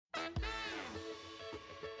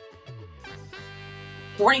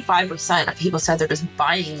45% of people said they're just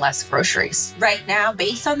buying less groceries. Right now,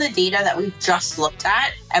 based on the data that we've just looked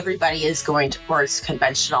at, everybody is going towards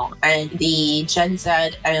conventional. And the Gen Z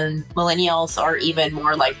and millennials are even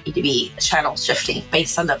more likely to be channel shifting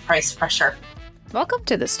based on the price pressure. Welcome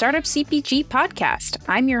to the Startup CPG podcast.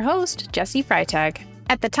 I'm your host, Jessie Freitag.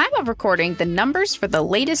 At the time of recording, the numbers for the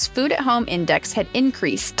latest Food at Home Index had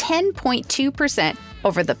increased 10.2%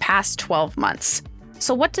 over the past 12 months.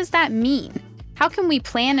 So what does that mean? How can we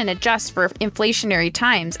plan and adjust for inflationary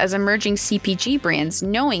times as emerging CPG brands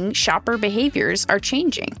knowing shopper behaviors are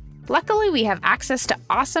changing? Luckily, we have access to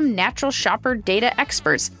awesome natural shopper data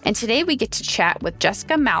experts, and today we get to chat with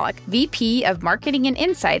Jessica Malach, VP of Marketing and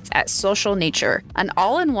Insights at Social Nature, an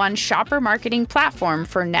all-in-one shopper marketing platform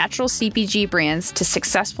for natural CPG brands to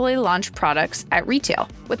successfully launch products at retail.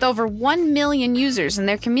 With over 1 million users in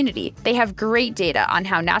their community, they have great data on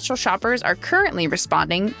how natural shoppers are currently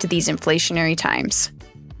responding to these inflationary times.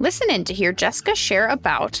 Listen in to hear Jessica share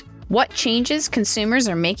about what changes consumers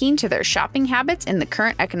are making to their shopping habits in the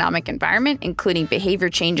current economic environment, including behavior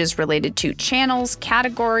changes related to channels,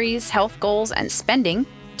 categories, health goals, and spending,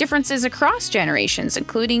 differences across generations,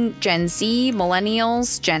 including Gen Z,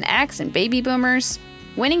 Millennials, Gen X, and Baby Boomers,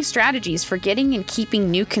 winning strategies for getting and keeping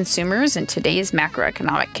new consumers in today's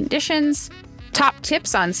macroeconomic conditions, top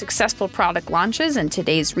tips on successful product launches in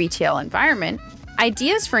today's retail environment,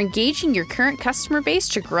 ideas for engaging your current customer base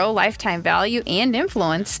to grow lifetime value and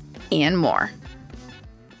influence, and more.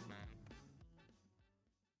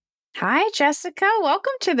 Hi, Jessica.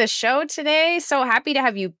 Welcome to the show today. So happy to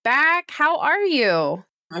have you back. How are you?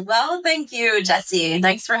 Well, thank you, Jessie.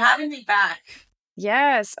 Thanks for having me back.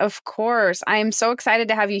 Yes, of course. I'm so excited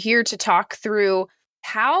to have you here to talk through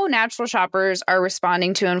how natural shoppers are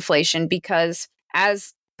responding to inflation because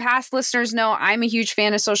as past listeners know, I'm a huge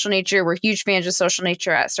fan of Social Nature. We're huge fans of Social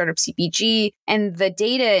Nature at Startup CPG, and the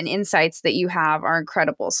data and insights that you have are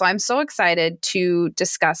incredible. So I'm so excited to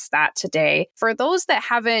discuss that today. For those that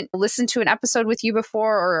haven't listened to an episode with you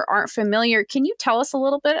before or aren't familiar, can you tell us a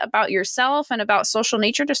little bit about yourself and about Social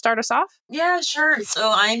Nature to start us off? Yeah, sure.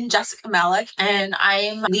 So I'm Jessica Malach, and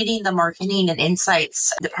I'm leading the marketing and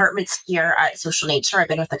insights departments here at Social Nature. I've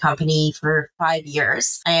been with the company for 5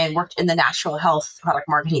 years and worked in the natural health product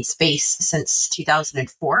marketing space since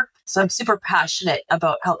 2004. So I'm super passionate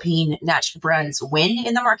about helping natural brands win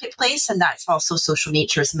in the marketplace, and that's also Social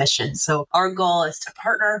Nature's mission. So our goal is to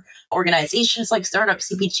partner organizations like Startup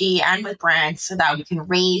CPG and with brands so that we can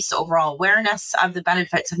raise the overall awareness of the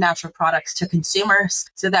benefits of natural products to consumers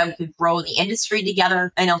so that we could grow the industry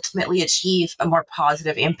together and ultimately achieve a more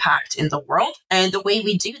positive impact in the world. And the way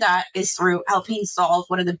we do that is through helping solve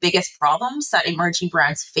one of the biggest problems that emerging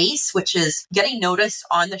brands face, which is getting noticed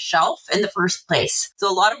on the shelf in the first place. So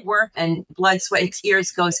a lot of work and blood, sweat, and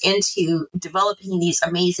tears goes into developing these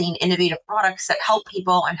amazing, innovative products that help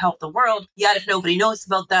people and help the world. Yet if nobody knows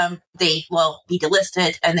about them, they will be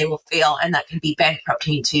delisted and they will fail, and that can be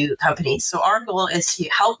bankrupting to companies. So our goal is to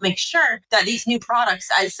help make sure that these new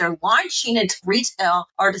products, as they're launching into retail,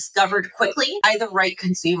 are discovered quickly by the right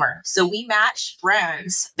consumer. So we match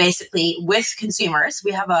brands basically with consumers.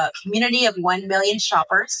 We have a community of 1 million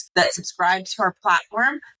shoppers that subscribe to our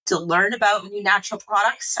platform to learn about new natural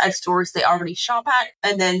products at stores they already shop at.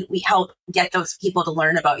 And then we help get those people to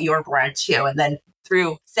learn about your brand too. And then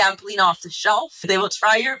through sampling off the shelf, they will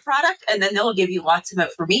try your product and then they'll give you lots of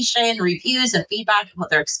information, reviews, and feedback about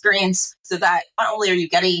their experience so that not only are you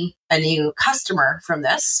getting a new customer from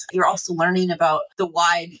this, you're also learning about the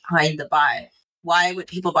why behind the buy. Why would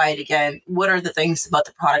people buy it again? What are the things about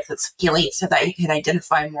the product that's appealing so that you can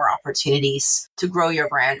identify more opportunities to grow your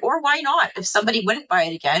brand? Or why not? If somebody wouldn't buy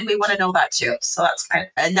it again, we want to know that too. So that's kind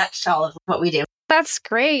of a nutshell of what we do. That's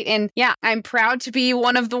great. And yeah, I'm proud to be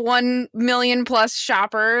one of the 1 million plus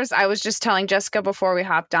shoppers. I was just telling Jessica before we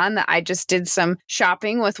hopped on that I just did some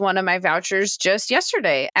shopping with one of my vouchers just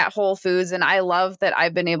yesterday at Whole Foods. And I love that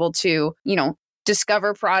I've been able to,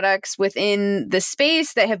 discover products within the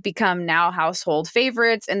space that have become now household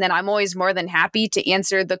favorites. And then I'm always more than happy to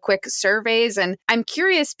answer the quick surveys. And I'm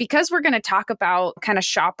curious, because we're going to talk about kind of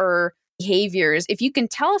shopper behaviors, if you can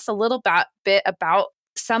tell us a little bit about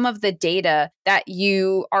some of the data that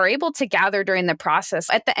you are able to gather during the process.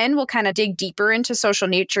 At the end, we'll kind of dig deeper into Social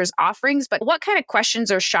Nature's offerings, but what kind of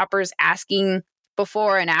questions are shoppers asking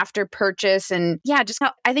before and after purchase. And yeah, just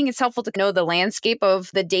I think it's helpful to know the landscape of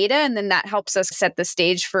the data. And then that helps us set the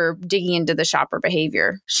stage for digging into the shopper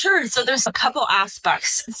behavior. Sure. So there's a couple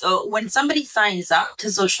aspects. So when somebody signs up to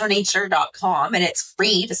socialnature.com, and it's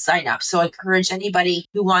free to sign up. So I encourage anybody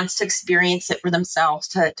who wants to experience it for themselves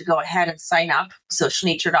to go ahead and sign up,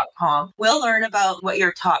 socialnature.com. We'll learn about what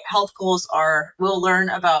your top health goals are. We'll learn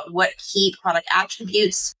about what key product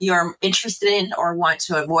attributes you're interested in or want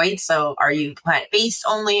to avoid. So are you plant-based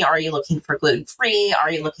only? Are you looking for gluten-free?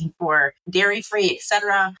 Are you looking for dairy-free,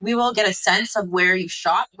 etc.? We will get a sense of where you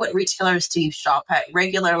shop. What retailers do you shop at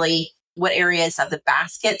regularly? What areas of the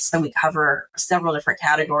basket? So we cover several different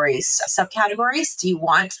categories, subcategories. Do you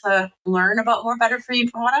want to learn about more better for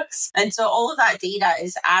you products? And so all of that data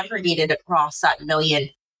is aggregated across that million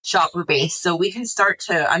shopper base. So we can start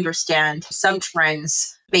to understand some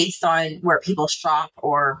trends based on where people shop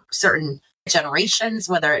or certain generations,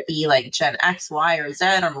 whether it be like Gen X, Y, or Z,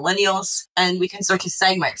 or millennials, and we can start to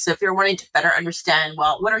segment. So if you're wanting to better understand,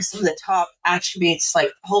 well, what are some of the top attributes like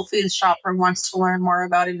Whole Foods shopper wants to learn more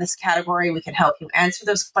about in this category, we can help you answer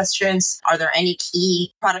those questions. Are there any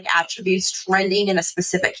key product attributes trending in a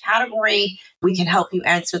specific category? We can help you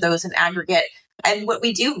answer those in aggregate. And what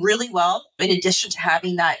we do really well, in addition to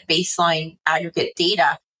having that baseline aggregate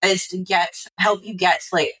data, is to help you get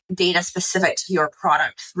like data specific to your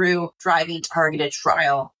product through driving targeted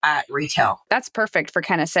trial at retail. That's perfect for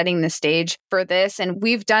kind of setting the stage for this. And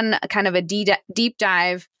we've done a kind of a deep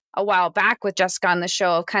dive a while back with Jessica on the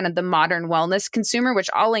show of kind of the modern wellness consumer, which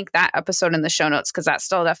I'll link that episode in the show notes because that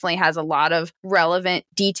still definitely has a lot of relevant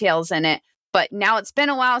details in it. But now it's been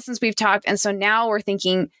a while since we've talked. And so now we're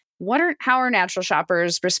thinking, how are natural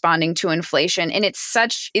shoppers responding to inflation? And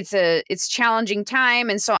it's challenging time.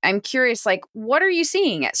 And so I'm curious, like, what are you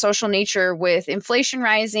seeing at Social Nature with inflation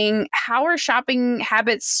rising? How are shopping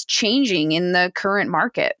habits changing in the current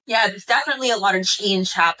market? Yeah, there's definitely a lot of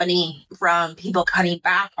change happening from people cutting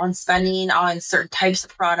back on spending on certain types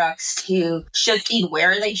of products to shifting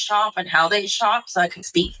where they shop and how they shop. So I can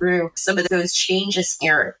speak through some of those changes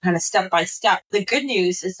here kind of step by step. The good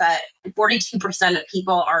news is that 42% of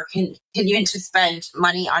people are continuing to spend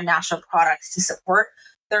money on natural products to support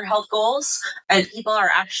their health goals. And people are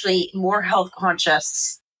actually more health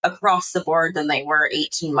conscious across the board than they were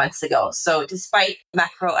 18 months ago. So despite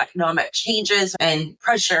macroeconomic changes and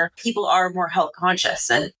pressure, people are more health conscious,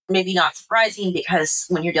 and maybe not surprising because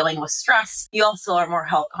when you're dealing with stress, you also are more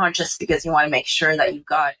health conscious because you want to make sure that you've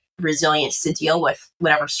got resilience to deal with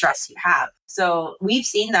whatever stress you have. So we've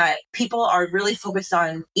seen that people are really focused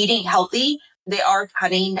on eating healthy. They are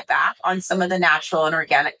cutting back on some of the natural and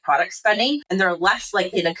organic product spending, and they're less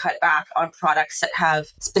likely to cut back on products that have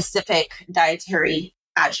specific dietary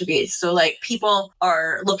attributes. So like people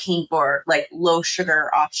are looking for like low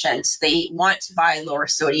sugar options. They want to buy lower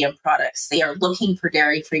sodium products. They are looking for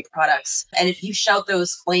dairy-free products. And if you shout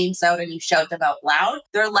those claims out and you shout them out loud,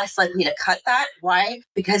 they're less likely to cut that. Why?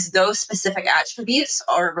 Because those specific attributes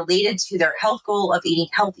are related to their health goal of eating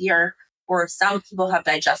healthier. Or some people have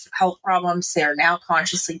digestive health problems. They are now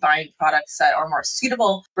consciously buying products that are more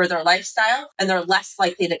suitable for their lifestyle, and they're less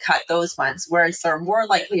likely to cut those ones, whereas they're more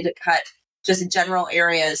likely to cut just general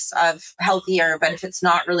areas of healthier, but if it's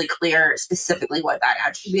not really clear specifically what that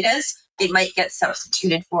attribute is, it might get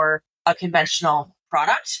substituted for a conventional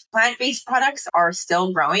product. Plant-based products are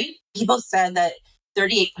still growing. People said that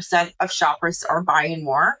 38% of shoppers are buying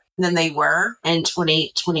more than they were in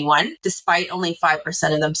 2021, despite only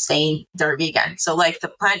 5% of them saying they're vegan. So like the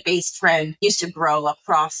plant-based trend used to grow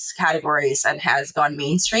across categories and has gone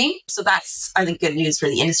mainstream. So that's, I think, good news for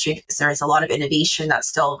the industry because there is a lot of innovation that's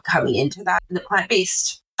still coming into that in the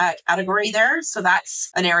plant-based category there. So that's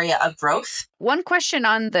an area of growth. One question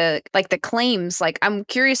on the claims, I'm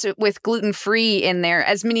curious with gluten-free in there.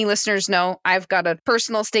 As many listeners know, I've got a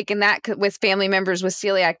personal stake in that with family members with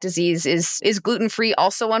celiac disease. Is gluten-free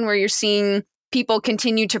also one where you're seeing people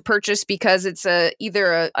continue to purchase because it's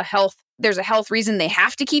either there's a health reason they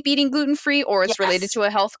have to keep eating gluten-free or it's related to a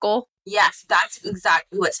health goal? Yes, that's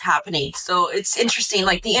exactly what's happening. So it's interesting.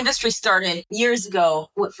 Like the industry started years ago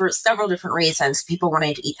for several different reasons. People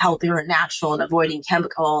wanting to eat healthier and natural and avoiding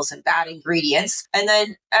chemicals and bad ingredients. And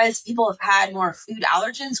then as people have had more food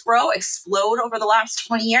allergens explode over the last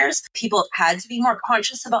 20 years, people have had to be more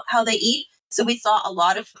conscious about how they eat. So we saw a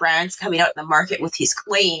lot of brands coming out in the market with these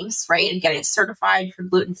claims, right? And getting certified for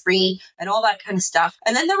gluten-free and all that kind of stuff.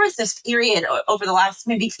 And then there was this period over the last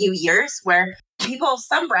maybe few years where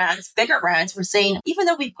some brands, bigger brands, were saying, even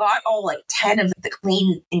though we've got all like 10 of the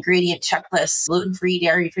clean ingredient checklists, gluten-free,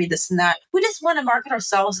 dairy-free, this and that, we just want to market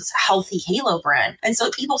ourselves as a healthy halo brand. And so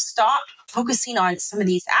people stopped focusing on some of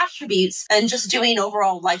these attributes and just doing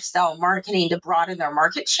overall lifestyle marketing to broaden their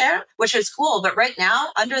market share, which is cool. But right now,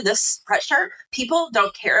 under this pressure, people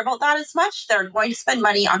don't care about that as much. They're going to spend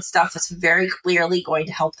money on stuff that's very clearly going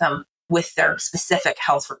to help them with their specific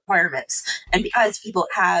health requirements. And because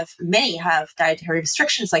many have dietary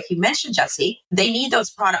restrictions, like you mentioned, Jesse, they need those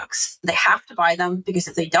products. They have to buy them, because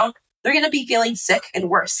if they don't, they're going to be feeling sick and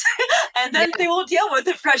worse. And then they will deal with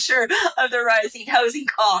the pressure of the rising housing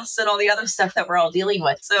costs and all the other stuff that we're all dealing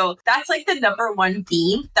with. So that's like the number one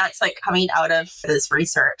theme that's like coming out of this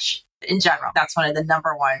research in general. That's one of the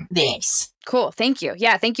number one themes. Cool. Thank you.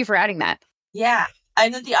 Yeah. Thank you for adding that. Yeah.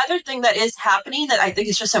 And then the other thing that is happening that I think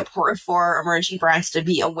is just important for emerging brands to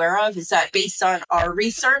be aware of is that based on our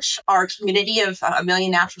research, our community of 1 million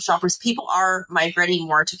natural shoppers, people are migrating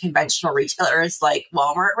more to conventional retailers like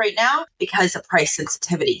Walmart right now because of price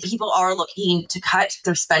sensitivity. People are looking to cut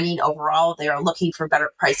their spending overall. They are looking for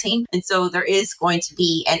better pricing. And so there is going to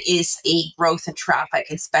be and is a growth in traffic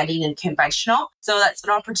and spending in conventional. So that's an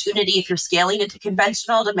opportunity if you're scaling into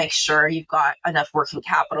conventional to make sure you've got enough working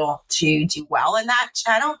capital to do well in that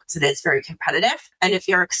channel, because it is very competitive. And if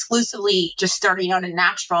you're exclusively just starting out in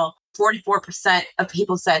natural, 44% of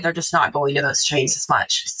people said they're just not going to those chains as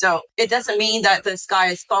much. So it doesn't mean that the sky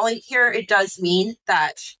is falling here. It does mean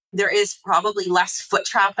that there is probably less foot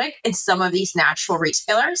traffic in some of these natural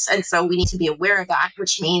retailers. And so we need to be aware of that,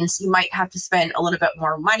 which means you might have to spend a little bit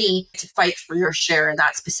more money to fight for your share in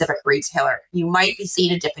that specific retailer. You might be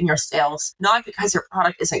seeing a dip in your sales, not because your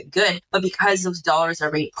product isn't good, but because those dollars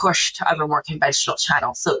are being pushed to other more conventional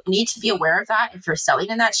channels. So you need to be aware of that if you're selling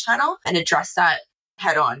in that channel and address that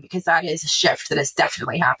head on, because that is a shift that is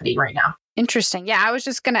definitely happening right now. Interesting. Yeah, I was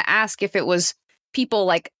just going to ask if it was people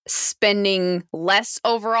like spending less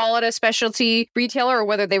overall at a specialty retailer or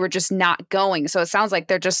whether they were just not going. So it sounds like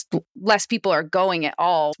they're just less people are going at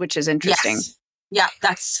all, which is interesting. Yes. Yeah,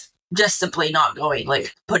 that's just simply not going,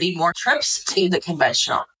 like putting more trips to the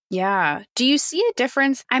conventional. Yeah. Do you see a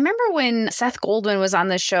difference? I remember when Seth Goldman was on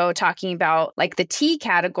the show talking about like the tea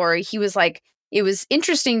category, he was like, it was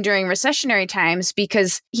interesting during recessionary times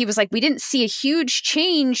because he was like, we didn't see a huge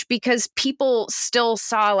change because people still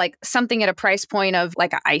saw like something at a price point of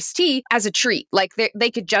like an iced tea as a treat. Like they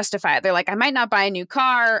could justify it. They're like, I might not buy a new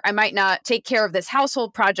car. I might not take care of this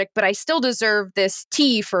household project, but I still deserve this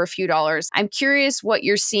tea for a few dollars. I'm curious what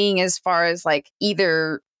you're seeing as far as like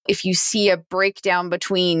either if you see a breakdown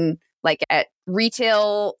between like at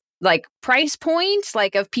retail like price point,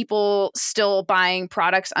 like of people still buying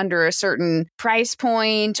products under a certain price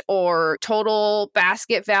point or total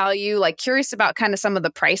basket value, like curious about kind of some of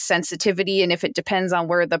the price sensitivity and if it depends on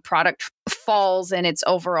where the product falls in its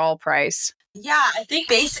overall price. Yeah, I think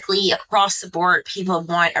basically across the board, people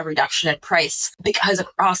want a reduction in price because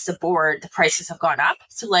across the board, the prices have gone up.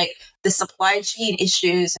 So like the supply chain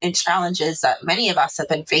issues and challenges that many of us have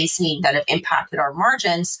been facing that have impacted our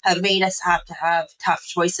margins have made us have to have tough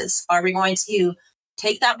choices. Are we going to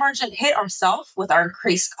take that margin hit ourselves with our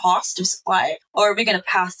increased cost of supply, or are we going to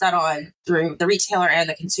pass that on through the retailer and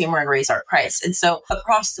the consumer and raise our price? And so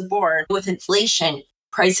across the board with inflation,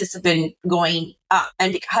 prices have been going up.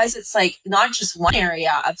 And because it's like not just one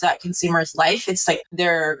area of that consumer's life, it's like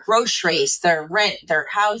their groceries, their rent, their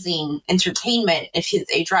housing, entertainment. If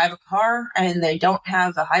they drive a car and they don't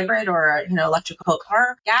have a hybrid or a, electrical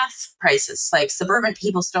car, gas prices, like suburban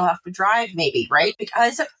people still have to drive maybe, right?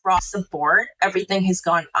 Because across the board, everything has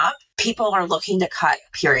gone up. People are looking to cut,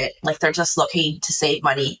 period. Like they're just looking to save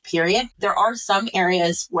money, period. There are some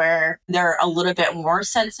areas where they're a little bit more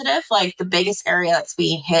sensitive. Like the biggest area that's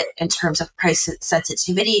being hit in terms of price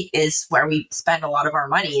sensitivity is where we spend a lot of our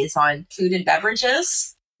money is on food and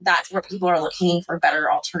beverages. That's where people are looking for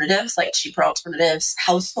better alternatives, like cheaper alternatives.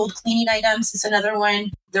 Household cleaning items is another one.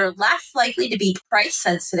 They're less likely to be price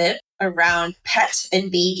sensitive around pet and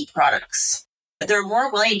baby products. They're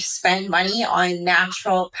more willing to spend money on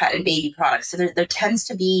natural pet and baby products. So there tends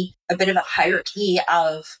to be a bit of a hierarchy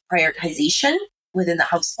of prioritization within the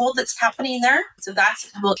household that's happening there. So that's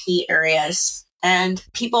a couple of key areas. And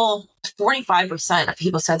 45% of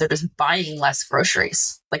people said they're just buying less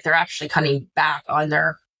groceries. Like they're actually cutting back on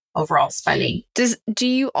their overall spending. Do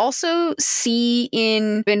you also see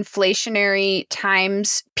in inflationary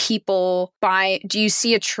times people do you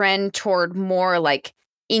see a trend toward more like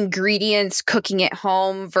ingredients cooking at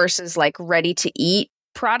home versus like ready to eat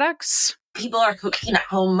products? people are cooking at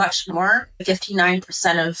home much more.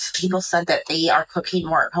 59% of people said that they are cooking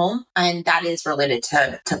more at home, and that is related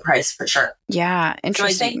to price for sure. Yeah,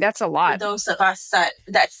 interesting. So I think that's a lot. For those of us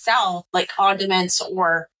that sell like condiments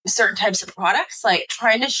or certain types of products, like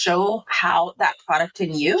trying to show how that product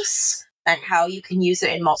in use and how you can use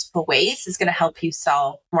it in multiple ways is going to help you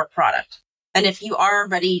sell more product. And if you are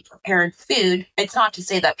already prepared food, it's not to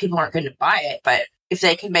say that people aren't going to buy it, but if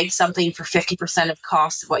they can make something for 50% of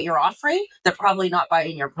cost of what you're offering, they're probably not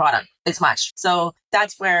buying your product as much. So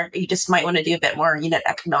that's where you just might want to do a bit more unit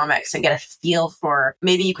economics and get a feel for,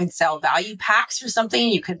 maybe you can sell value packs or something.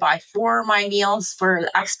 You could buy 4 my meals for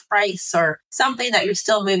X price or something that you're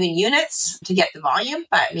still moving units to get the volume,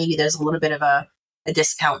 but maybe there's a little bit of a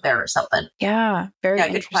discount there or something. Yeah, very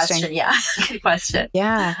good question. Yeah, good question.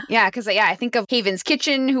 Yeah, because I think of Haven's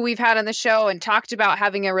Kitchen, who we've had on the show and talked about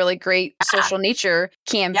having a really great social nature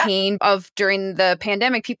campaign of during the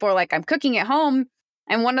pandemic. People are like, I'm cooking at home.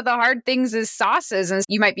 And one of the hard things is sauces. And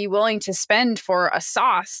you might be willing to spend for a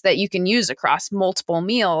sauce that you can use across multiple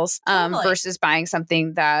meals versus buying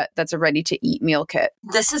something that's a ready-to-eat meal kit.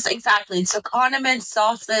 This is exactly. So condiments,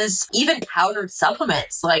 sauces, even powdered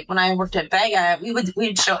supplements. Like when I worked at Vega,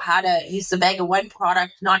 we'd show how to use the Vega One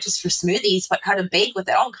product, not just for smoothies, but how to bake with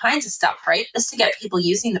it, all kinds of stuff, right? Just to get people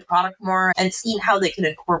using the product more and seeing how they can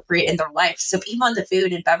incorporate in their life. So people in the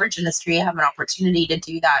food and beverage industry have an opportunity to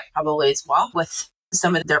do that probably as well with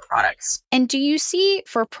some of their products. And do you see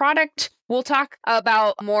for product, we'll talk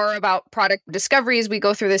more about product discovery as we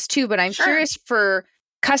go through this too, but I'm curious for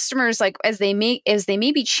customers, like as they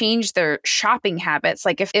maybe change their shopping habits,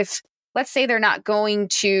 like if let's say they're not going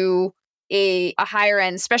to a higher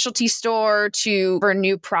end specialty store for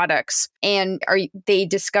new products, and are they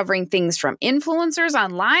discovering things from influencers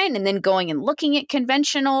online and then going and looking at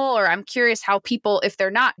conventional? Or I'm curious how people, if they're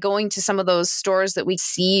not going to some of those stores that we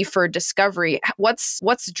see for discovery,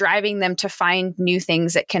 what's driving them to find new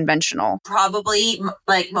things at conventional? Probably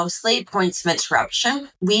mostly points of interruption.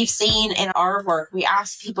 We've seen in our work, we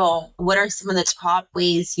ask people, what are some of the top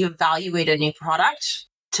ways you evaluate a new product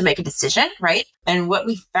to make a decision, right? And what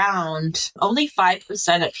we found, only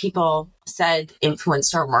 5% of people said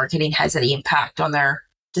influencer marketing has any impact on their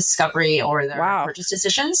discovery or their purchase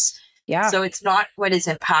decisions. Yeah. So it's not quite as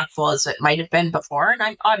impactful as it might have been before.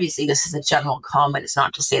 And obviously this is a general comment. It's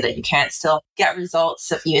not to say that you can't still get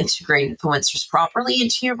results if you integrate influencers properly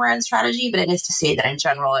into your brand strategy, but it is to say that in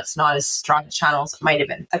general, it's not as strong a channel as it might have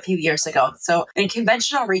been a few years ago. So in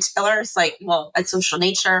conventional retailers, at Social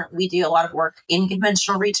Nature, we do a lot of work in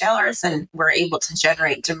conventional retailers, and we're able to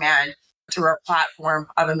generate demand through our platform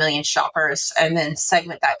of 1 million shoppers and then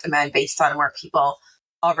segment that demand based on where people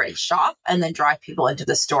already shop and then drive people into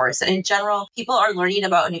the stores. And in general, people are learning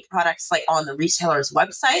about new products on the retailers'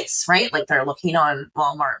 websites, right? Like they're looking on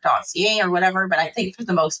Walmart.ca or whatever. But I think for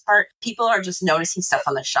the most part, people are just noticing stuff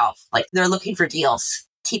on the shelf. Like they're looking for deals.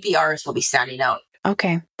 TPRs will be standing out.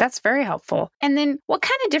 Okay, that's very helpful. And then what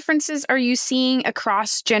kind of differences are you seeing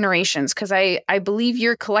across generations? Because I believe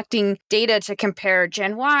you're collecting data to compare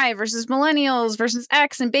Gen Y versus millennials versus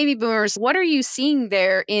X and baby boomers. What are you seeing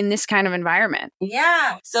there in this kind of environment?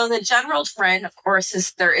 Yeah. So the general trend, of course,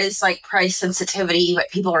 is there is price sensitivity,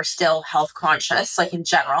 but people are still health conscious, in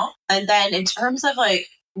general. And then in terms of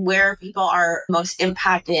where people are most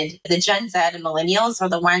impacted, the Gen Z and millennials are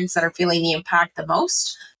the ones that are feeling the impact the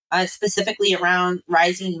most. Specifically around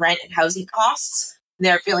rising rent and housing costs.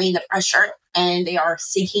 They're feeling the pressure and they are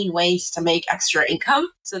seeking ways to make extra income.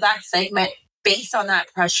 So that segment, based on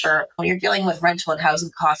that pressure, when you're dealing with rental and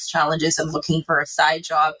housing cost challenges and looking for a side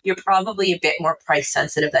job, you're probably a bit more price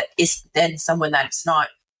sensitive than someone that's not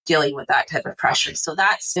dealing with that type of pressure. So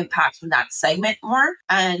that's impacting that segment more.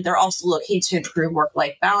 And they're also looking to improve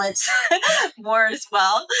work-life balance more as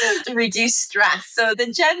well to reduce stress. So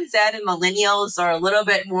the Gen Z and millennials are a little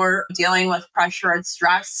bit more dealing with pressure and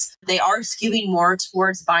stress. They are skewing more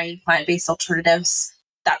towards buying plant-based alternatives.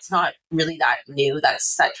 That's not really that new. That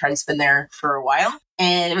trend's been there for a while.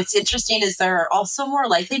 And what's interesting is they're also more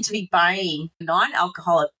likely to be buying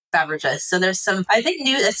non-alcoholic beverages. So there's some, I think,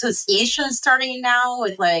 new associations starting now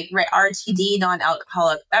with RTD,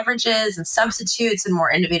 non-alcoholic beverages and substitutes and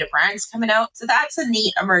more innovative brands coming out. So that's a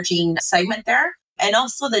neat emerging segment there. And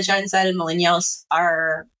also the Gen Z and millennials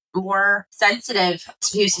are more sensitive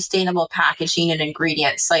to sustainable packaging and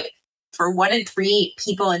ingredients. For 1 in 3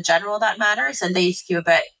 people in general, that matters, and they skew a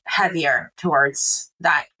bit heavier towards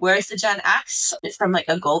that. Whereas the Gen X, from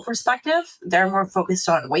a goal perspective, they're more focused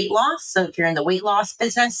on weight loss. So if you're in the weight loss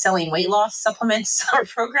business, selling weight loss supplements or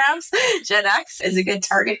programs, Gen X is a good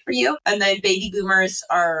target for you. And then baby boomers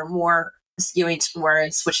are more skewing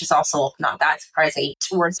towards, which is also not that surprising,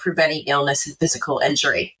 towards preventing illness and physical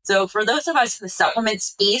injury. So for those of us in the supplement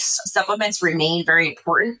space, supplements remain very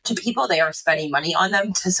important to people. They are spending money on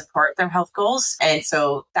them to support their health goals. And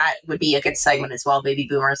so that would be a good segment as well. Baby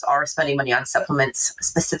boomers are spending money on supplements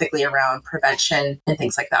specifically around prevention and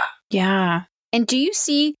things like that. Yeah. And do you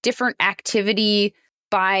see different activity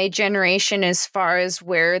by generation as far as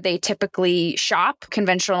where they typically shop,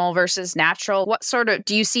 conventional versus natural? What sort of,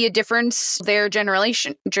 do you see a difference there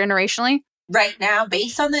generationally? Right now,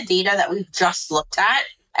 based on the data that we've just looked at,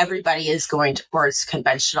 everybody is going towards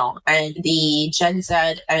conventional. And the Gen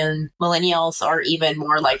Z and millennials are even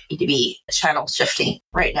more likely to be channel shifting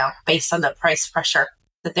right now based on the price pressure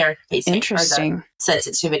that they're facing. Interesting. Or the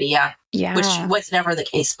sensitivity, yeah. Which was never the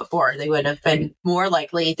case before. They would have been more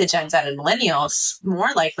likely, the Gen Z and millennials,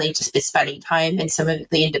 more likely to be spending time in some of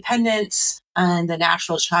the independents and the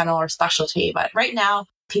natural channel or specialty. But right now,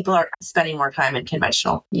 people are spending more time in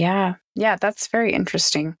conventional. Yeah. Yeah, that's very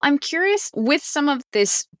interesting. I'm curious with some of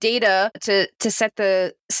this data to set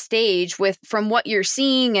the stage with from what you're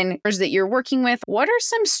seeing and that you're working with, what are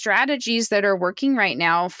some strategies that are working right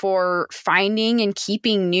now for finding and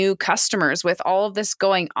keeping new customers with all of this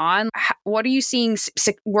going on? What are you seeing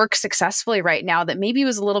work successfully right now that maybe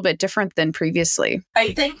was a little bit different than previously?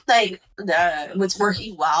 I think what's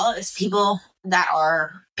working well is people that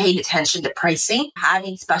are paying attention to pricing,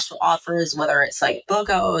 having special offers, whether it's like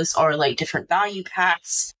BOGOs or like different value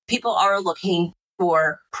packs. People are looking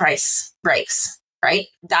for price breaks, right?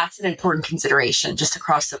 That's an important consideration just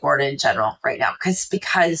across the board in general right now, because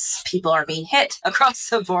people are being hit across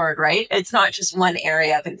the board, right? It's not just one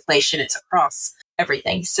area of inflation, it's across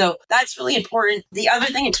everything. So that's really important. The other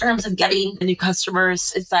thing in terms of getting new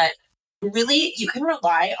customers is that really you can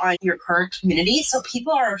rely on your current community. So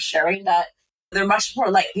people are sharing that they're much more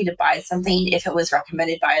likely to buy something if it was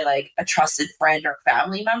recommended by like a trusted friend or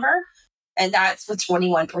family member. And that's with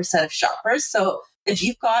 21% of shoppers. So if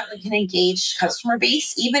you've got like an engaged customer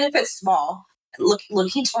base, even if it's small,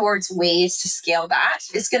 looking towards ways to scale that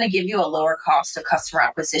is going to give you a lower cost of customer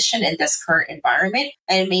acquisition in this current environment,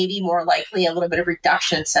 and maybe more likely a little bit of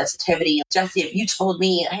reduction in sensitivity. Jesse, if you told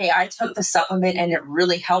me, hey, I took the supplement and it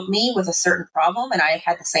really helped me with a certain problem and I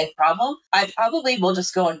had the same problem, I probably will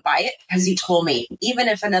just go and buy it because you told me, even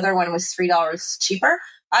if another one was $3 cheaper.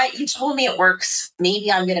 You told me it works. Maybe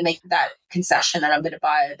I'm going to make that concession and I'm going to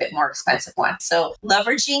buy a bit more expensive one. So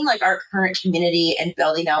leveraging like our current community and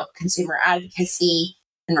building out consumer advocacy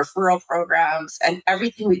and referral programs and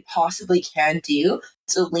everything we possibly can do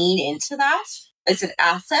to lean into that as an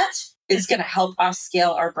asset is going to help us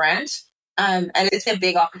scale our brand. And it's a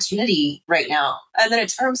big opportunity right now. And then in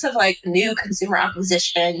terms of like new consumer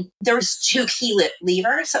acquisition, there was two key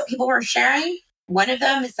levers that people were sharing. One of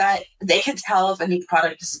them is that they can tell if a new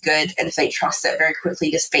product is good and if they trust it very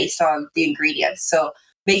quickly just based on the ingredients. So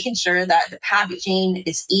making sure that the packaging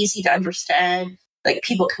is easy to understand, like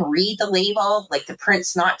people can read the label, like the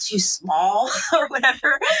print's not too small or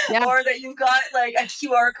whatever, or that you've got like a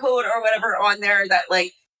QR code or whatever on there that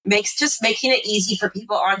like making it easy for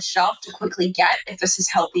people on shelf to quickly get if this is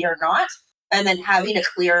healthy or not. And then having a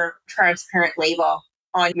clear, transparent label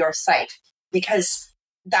on your site, because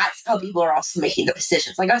that's how people are also making the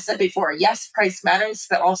decisions. Like I said before, yes, price matters,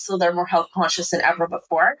 but also they're more health conscious than ever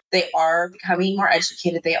before. They are becoming more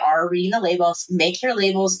educated. They are reading the labels. Make your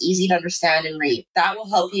labels easy to understand and read. That will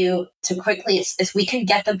help you to quickly, if we can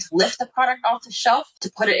get them to lift the product off the shelf,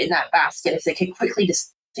 to put it in that basket, if they can quickly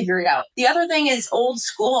just figure it out. The other thing is old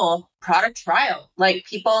school product trial. Like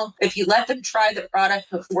people, if you let them try the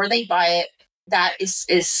product before they buy it, that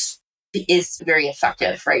is very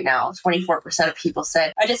effective right now. 24% of people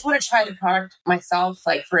said, I just want to try the product myself,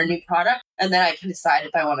 like for a new product, and then I can decide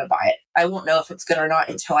if I want to buy it. I won't know if it's good or not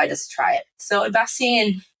until I just try it. So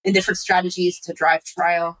investing in different strategies to drive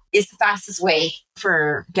trial is the fastest way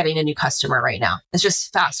for getting a new customer right now. It's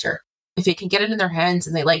just faster. If you can get it in their hands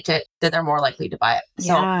and they liked it, then they're more likely to buy it.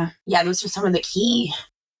 So yeah, those are some of the key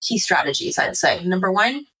strategies, I'd say. Number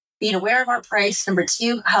one, being aware of our price. Number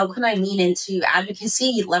two, how can I lean into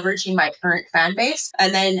advocacy, leveraging my current fan base?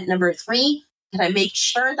 And then number three, can I make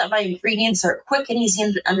sure that my ingredients are quick and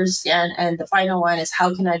easy to understand? And the final one is,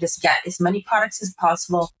 how can I just get as many products as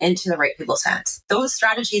possible into the right people's hands? Those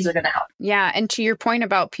strategies are going to help. Yeah. And to your point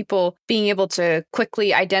about people being able to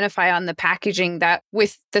quickly identify on the packaging, that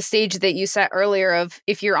with the stage that you set earlier of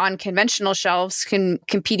if you're on conventional shelves,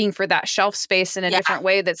 competing for that shelf space in a different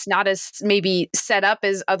way that's not as maybe set up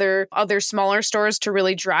as other smaller stores to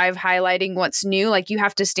really drive highlighting what's new. Like you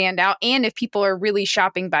have to stand out. And if people are really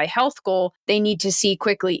shopping by health goal, they need to see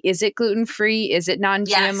quickly, is it gluten-free? Is it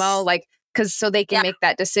non-GMO? Like because so they can Yeah. make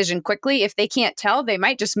that decision quickly. If they can't tell, they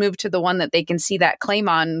might just move to the one that they can see that claim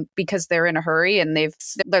on because they're in a hurry and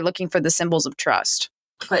they're looking for the symbols of trust.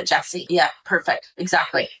 But Jesse, yeah, perfect.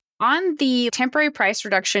 Exactly. On the temporary price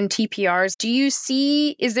reduction TPRs,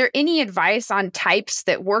 is there any advice on types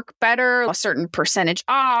that work better, a certain percentage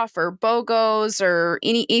off or BOGOs or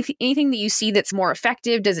anything that you see that's more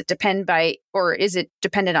effective? Does it depend or is it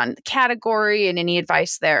dependent on the category, and any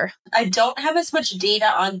advice there? I don't have as much data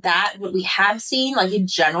on that. What we have seen, like in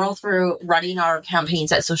general, through running our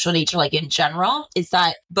campaigns at Social Nature, like in general, is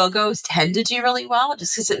that BOGOs tend to do really well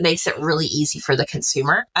just because it makes it really easy for the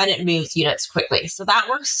consumer and it moves units quickly. So that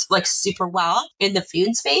works like super well in the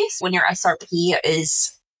food space when your SRP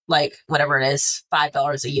is like whatever it is,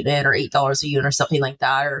 $5 a unit or $8 a unit or something like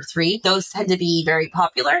that, or $3. Those tend to be very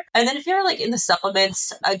popular. And then if you're like in the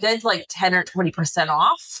supplements, a good like 10 or 20%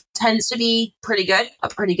 off tends to be pretty good, a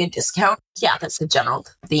pretty good discount. Yeah, that's the general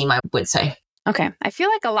theme, I would say. Okay. I feel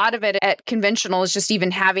like a lot of it at conventional is just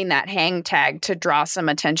even having that hang tag to draw some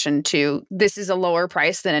attention to this is a lower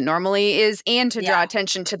price than it normally is, and to draw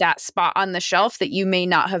attention to that spot on the shelf that you may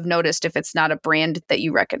not have noticed if it's not a brand that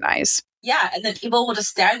you recognize. Yeah, and then people will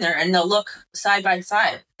just stand there and they'll look side by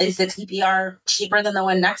side. Is the TPR cheaper than the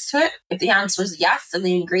one next to it? If the answer is yes, and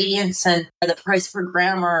the ingredients and the price per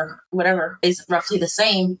gram or whatever is roughly the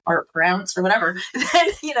same, or per ounce or whatever,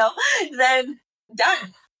 then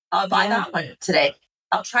done. I'll buy that one today.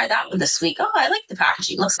 I'll try that one this week. Oh, I like the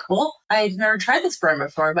packaging. Looks cool. I've never tried this brand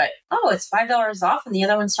before, but it's $5 off and the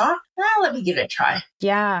other one's not. Let me give it a try.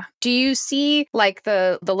 Yeah. Do you see like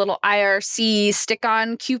the little IRC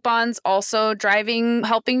stick-on coupons also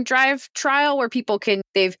helping drive trial, where people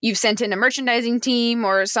you've sent in a merchandising team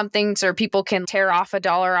or something so people can tear off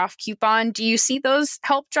 $1 off coupon? Do you see those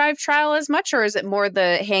help drive trial as much, or is it more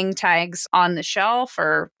the hang tags on the shelf?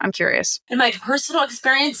 Or I'm curious. In my personal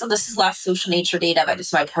experience, so this is less Social Nature data, but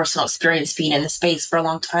just my personal experience being in the space for a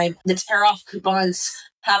long time, the tear off coupons,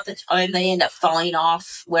 half the time they end up falling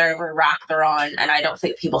off wherever rack they're on, and I don't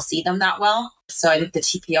think people see them that well. So I think the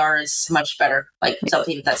TPR is much better, like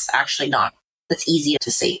something that's actually that's easy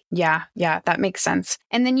to see. Yeah, that makes sense.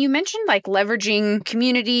 And then you mentioned like leveraging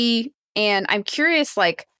community, and I'm curious,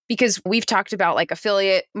 like, because we've talked about like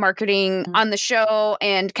affiliate marketing on the show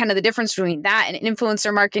and kind of the difference between that and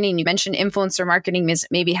influencer marketing. You mentioned influencer marketing is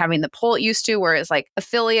maybe having the pull it used to, whereas like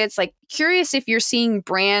affiliates, like curious if you're seeing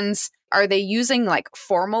brands, are they using like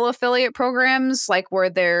formal affiliate programs, like where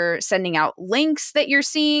they're sending out links that you're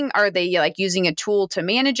seeing? Are they like using a tool to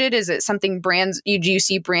manage it? Is it something do you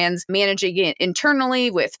see brands managing it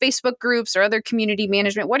internally with Facebook groups or other community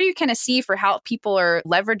management? What do you kind of see for how people are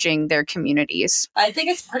leveraging their communities? I think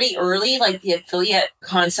it's pretty early. Like the affiliate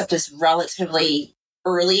concept is relatively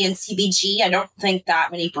early in CPG. I don't think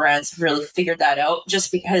that many brands have really figured that out,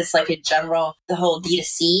 just because like in general, the whole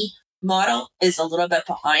D2C model is a little bit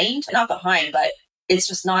not behind, but it's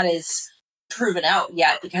just not as proven out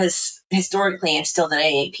yet, because historically and still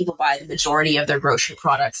today, people buy the majority of their grocery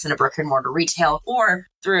products in a brick and mortar retail or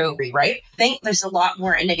through, right? I think there's a lot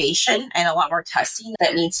more innovation and a lot more testing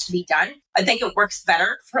that needs to be done. I think it works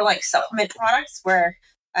better for like supplement products, where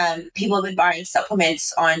people have been buying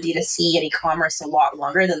supplements on D2C and e-commerce a lot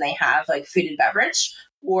longer than they have like food and beverage,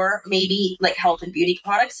 or maybe like health and beauty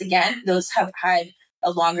products. Again, those have had a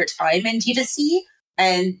longer time in D2C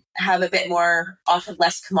and have a bit more, often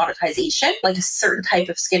less commoditization, like a certain type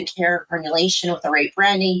of skincare formulation with the right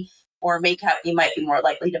branding or makeup you might be more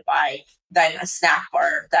likely to buy than a snack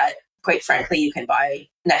bar that, quite frankly, you can buy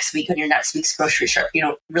next week on your next week's grocery trip. You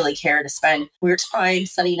don't really care to spend your time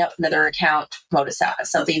setting up another account to promote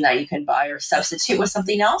something that you can buy or substitute with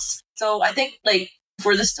something else. So I think like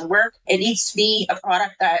for this to work, it needs to be a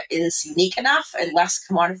product that is unique enough and less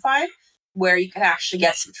commodified, where you can actually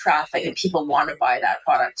get some traffic and people want to buy that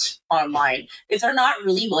product online. If they're not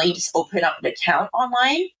really willing to open up an account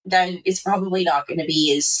online, then it's probably not going to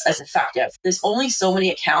be as effective. There's only so many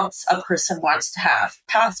accounts a person wants to have.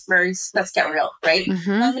 Passwords, let's get real, right?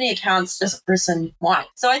 Mm-hmm. How many accounts does a person want?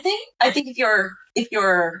 So I think if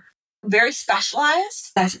you're very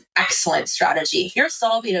specialized, that's an excellent strategy. If you're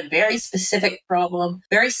solving a very specific problem,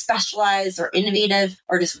 very specialized or innovative,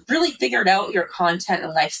 or just really figured out your content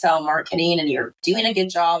and lifestyle marketing, and you're doing a good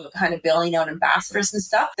job of kind of building out ambassadors and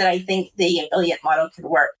stuff, then I think the affiliate model could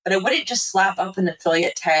work. But I wouldn't just slap up an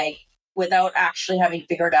affiliate tag without actually having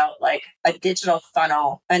figured out like a digital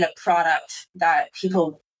funnel and a product that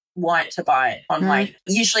people want to buy online.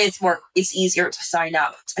 Usually it's easier to sign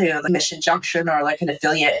up to the Mission Junction or like an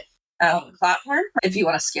affiliate platform. If you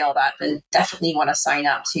want to scale that, then definitely want to sign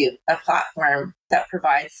up to a platform that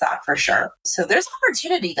provides that for sure. So there's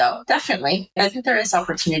opportunity though, definitely. I think there is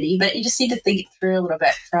opportunity, but you just need to think it through a little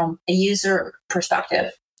bit from a user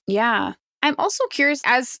perspective. Yeah. I'm also curious,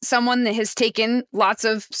 as someone that has taken lots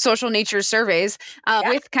of social nature surveys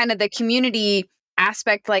with kind of the community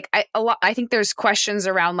aspect, like I think there's questions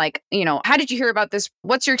around like, how did you hear about this?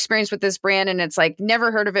 What's your experience with this brand? And it's like,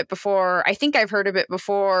 never heard of it before. I think I've heard of it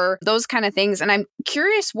before, those kind of things. And I'm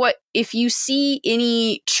curious if you see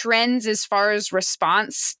any trends as far as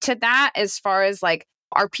response to that, as far as like,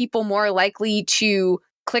 are people more likely to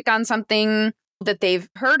click on something that they've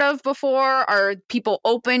heard of before? Are people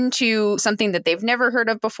open to something that they've never heard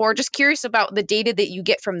of before? Just curious about the data that you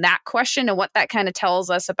get from that question and what that kind of tells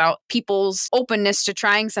us about people's openness to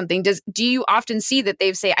trying something. Do you often see that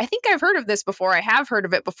they've say, I think I've heard of this before, I have heard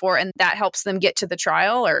of it before, and that helps them get to the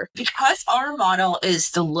trial? Or because our model is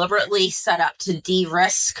deliberately set up to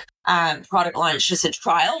de-risk product launch as a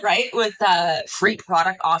trial, right? With free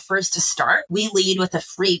product offers to start, we lead with a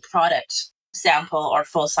free product sample or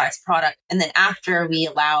full-size product. And then after, we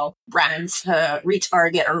allow brands to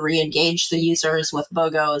retarget or re-engage the users with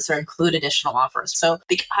BOGOs or include additional offers. So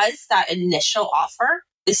because that initial offer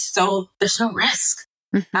is there's no risk.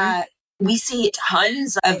 We see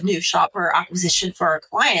tons of new shopper acquisition for our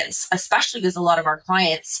clients, especially because a lot of our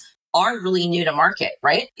clients are really new to market,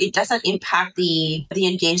 right? It doesn't impact the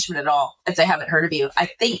engagement at all if they haven't heard of you. I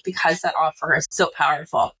think because that offer is so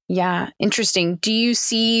powerful. Yeah, interesting. Do you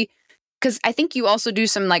see, because I think you also do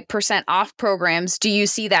some like % off programs. Do you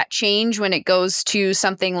see that change when it goes to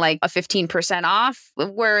something like a 15% off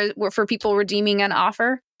where for people redeeming an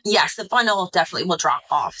offer? Yes, the funnel definitely will drop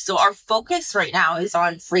off. So our focus right now is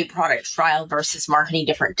on free product trial versus marketing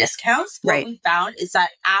different discounts. What we found is that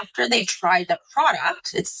after they've tried the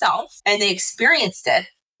product itself and they experienced it,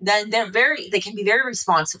 then they can be very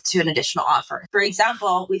responsive to an additional offer. For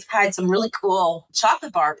example, we've had some really cool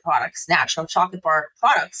chocolate bar products, natural chocolate bar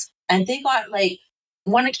products, and they got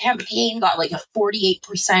one campaign got like a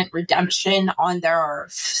 48% redemption on their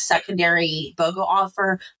secondary BOGO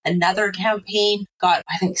offer. Another campaign got,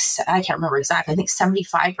 I can't remember exactly, I think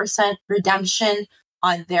 75% redemption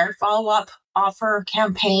on their follow-up offer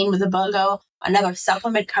campaign with a BOGO. Another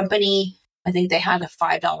supplement company, I think they had a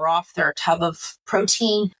 $5 off their tub of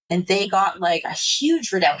protein, and they got like a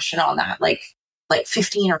huge redemption on that, like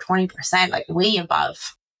 15 or 20%, like way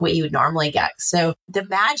above what you would normally get. So the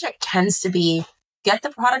magic tends to be get the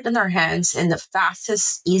product in their hands in the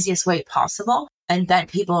fastest, easiest way possible. And then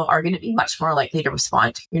people are going to be much more likely to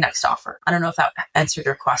respond to your next offer. I don't know if that answered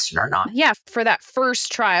your question or not. Yeah, for that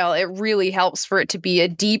first trial, it really helps for it to be a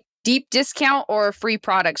deep discount or a free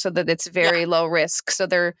product so that it's very low risk. So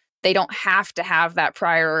they don't have to have that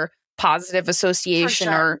prior positive association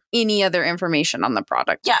or any other information on the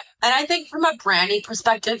product. Yeah. And I think from a branding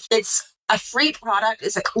perspective, a free product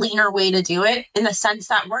is a cleaner way to do it in the sense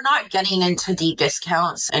that we're not getting into deep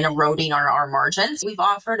discounts and eroding our margins. We've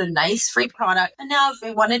offered a nice free product. And now if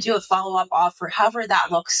we want to do a follow-up offer, however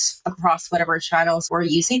that looks across whatever channels we're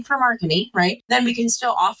using for marketing, right? Then we can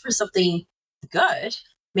still offer something good,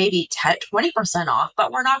 maybe 10, 20% off,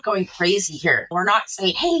 but we're not going crazy here. We're not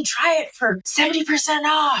saying, hey, try it for 70%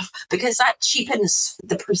 off, because that cheapens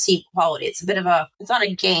the perceived quality. It's not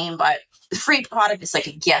a game, but the free product is like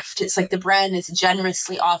a gift. It's like the brand is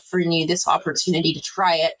generously offering you this opportunity to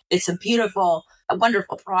try it. It's a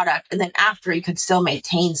wonderful product. And then after, you can still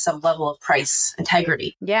maintain some level of price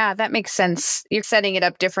integrity. Yeah, that makes sense. You're setting it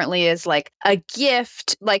up differently as like a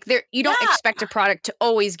gift. Like you don't expect a product to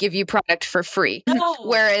always give you product for free. No,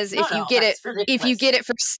 if you get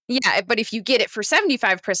it for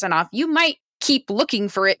 75% off, you might keep looking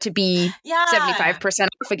for it to be 75%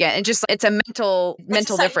 off again. And just, it's a mental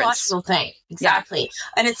difference. Thing. Exactly. Yeah.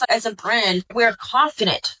 And it's like, as a brand, we're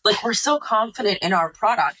confident. Like, we're so confident in our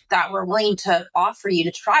product that we're willing to offer you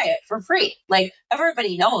to try it for free. Like,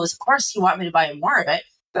 everybody knows, of course, you want me to buy more of it,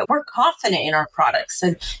 but we're confident in our products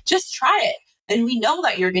and just try it. And we know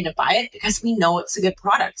that you're going to buy it because we know it's a good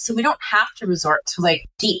product. So we don't have to resort to like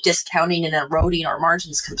deep discounting and eroding our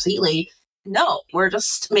margins completely. No, we're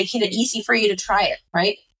just making it easy for you to try it,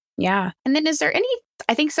 right? Yeah. And then is there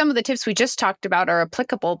I think some of the tips we just talked about are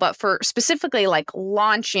applicable, but for specifically like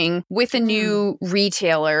launching with a new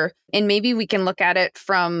retailer, and maybe we can look at it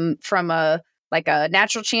from a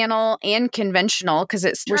natural channel and conventional, because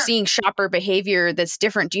we're seeing shopper behavior that's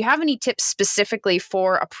different. Do you have any tips specifically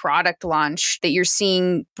for a product launch that you're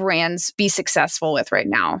seeing brands be successful with right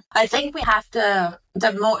now? I think we have to,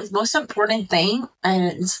 the most important thing, and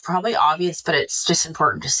it's probably obvious, but it's just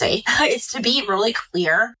important to say, is to be really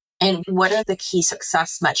clear And what are the key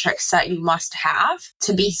success metrics that you must have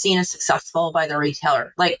to be seen as successful by the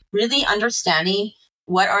retailer? Like really understanding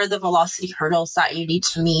what are the velocity hurdles that you need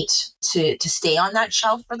to meet to stay on that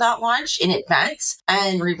shelf for that launch in advance,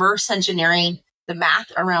 and reverse engineering the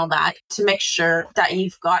math around that to make sure that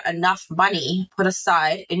you've got enough money put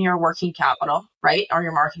aside in your working capital, right? Or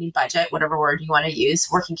your marketing budget, whatever word you want to use.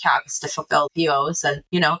 Working cap is to fulfill POs, and,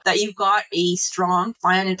 that you've got a strong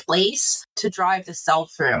plan in place to drive the sell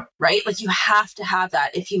through, right? Like you have to have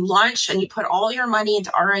that. If you launch and you put all your money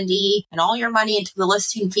into R&D and all your money into the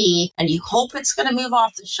listing fee and you hope it's going to move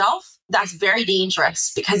off the shelf, that's very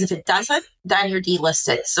dangerous, because if it doesn't, then you're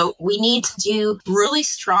delisted. So we need to do really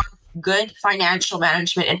strong, good financial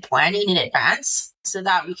management and planning in advance so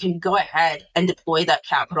that we can go ahead and deploy that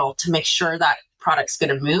capital to make sure that product's going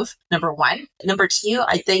to move. Number one. Number two,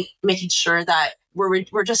 I think making sure that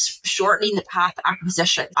we're just shortening the path to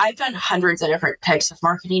acquisition. I've done hundreds of different types of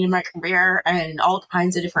marketing in my career and all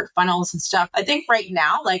kinds of different funnels and stuff. I think right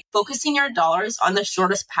now, like focusing your dollars on the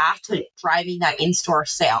shortest path to driving that in-store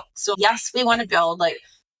sale. So yes, we want to build like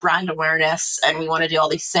brand awareness and we want to do all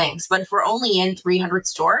these things. But if we're only in 300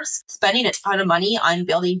 stores, spending a ton of money on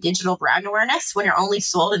building digital brand awareness when you're only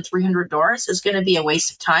sold in 300 doors is going to be a waste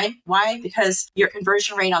of time. Why? Because your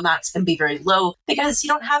conversion rate on that's going to be very low because you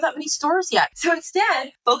don't have that many stores yet. So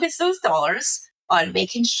instead, focus those dollars on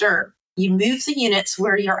making sure you move the units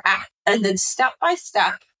where you're at. And then step by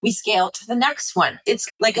step, we scale to the next one. It's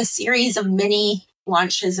like a series of mini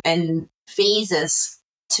launches and phases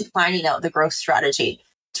to planning out the growth strategy.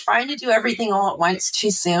 Trying to do everything all at once too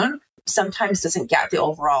soon sometimes doesn't get the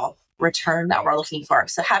overall return that we're looking for.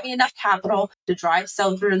 So having enough capital to drive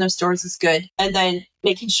sell through in those stores is good. And then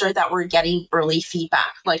making sure that we're getting early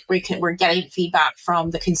feedback. Like we're getting feedback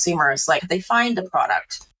from the consumers. Like they find the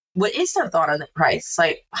product. What is their thought on the price?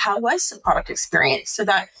 Like how was the product experience, so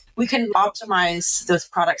that we can optimize those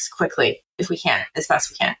products quickly if we can, as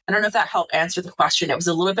best we can. I don't know if that helped answer the question. It was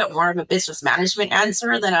a little bit more of a business management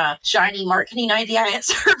answer than a shiny marketing idea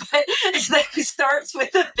answer, but it starts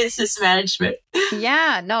with the business management.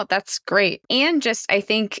 Yeah, no, that's great. And just, I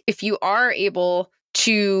think if you are able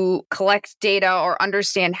to collect data or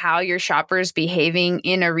understand how your shopper is behaving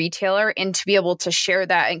in a retailer and to be able to share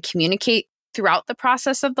that and communicate throughout the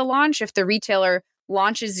process of the launch, if the retailer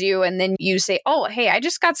launches you and then you say, oh, hey, I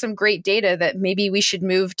just got some great data that maybe we should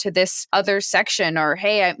move to this other section, or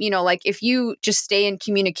hey, like if you just stay in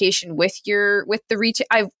communication with the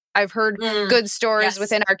retail, I've heard good stories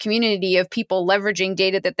within our community of people leveraging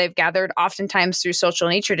data that they've gathered, oftentimes through social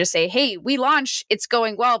nature, to say, hey, we launched, it's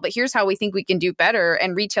going well, but here's how we think we can do better.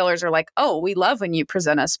 And retailers are like, oh, we love when you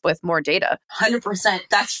present us with more data. 100%.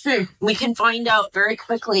 That's true. We can find out very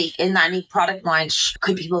quickly in that new product launch,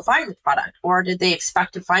 could people find the product, or did they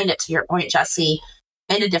expect to find it, to your point, Jesse,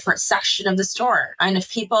 in a different section of the store? And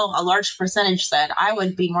if people, a large percentage said, I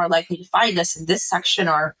would be more likely to find this in this section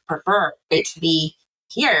or prefer it to be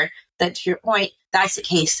here, then to your point, that's the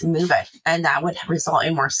case to move it. And that would result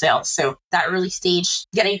in more sales. So that early stage,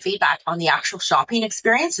 getting feedback on the actual shopping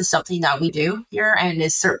experience is something that we do here and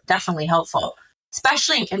is definitely helpful,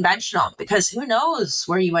 especially in conventional, because who knows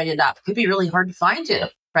where you might end up. It could be really hard to find you,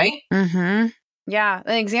 right? Mm-hmm. Yeah.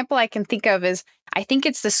 An example I can think of is, I think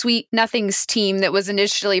it's the Sweet Nothings team that was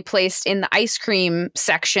initially placed in the ice cream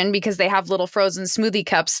section because they have little frozen smoothie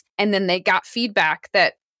cups. And then they got feedback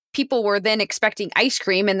that people were then expecting ice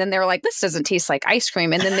cream, and then they were like, this doesn't taste like ice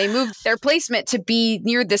cream. And then they moved their placement to be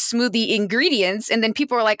near the smoothie ingredients. And then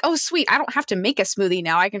people were like, oh, sweet, I don't have to make a smoothie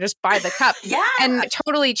now. I can just buy the cup. Yeah. And it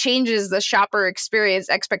totally changes the shopper experience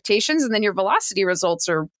expectations. And then your velocity results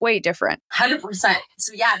are way different. 100%.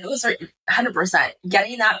 So yeah, those are 100%.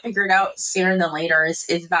 Getting that figured out sooner than later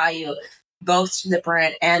is value both to the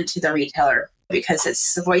brand and to the retailer, because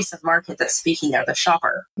it's the voice of market that's speaking there, the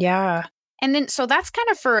shopper. Yeah. And then, so that's kind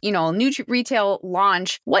of for, new retail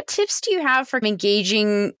launch. What tips do you have for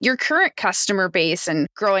engaging your current customer base and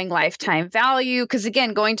growing lifetime value? Because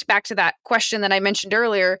again, going back to that question that I mentioned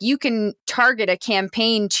earlier, you can target a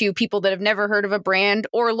campaign to people that have never heard of a brand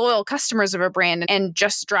or loyal customers of a brand and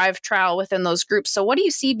just drive trial within those groups. So what do you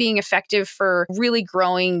see being effective for really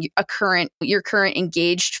growing your current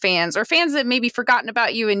engaged fans, or fans that maybe forgotten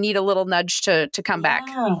about you and need a little nudge to come back?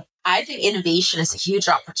 I think innovation is a huge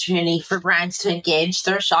opportunity for brands to engage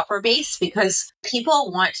their shopper base, because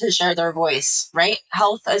people want to share their voice, right?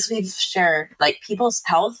 Health, as we've shared, like people's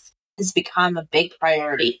health has become a big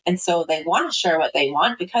priority. And so they want to share what they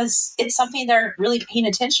want because it's something they're really paying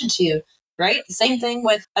attention to, right? Same thing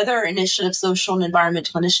with other initiatives, social and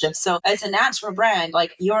environmental initiatives. So as a natural brand,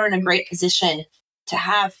 like you're in a great position to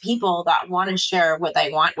have people that want to share what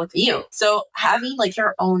they want with you. So having like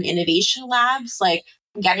your own innovation labs, like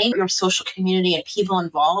getting your social community and people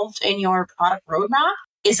involved in your product roadmap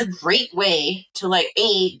is a great way to like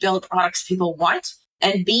A, build products people want,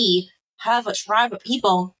 and B, have a tribe of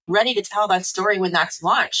people ready to tell that story when that's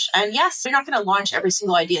launched. And yes, you're not going to launch every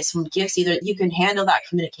single idea from gifts either. You can handle that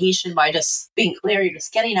communication by just being clear. You're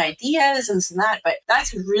just getting ideas and this and that. But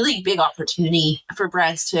that's a really big opportunity for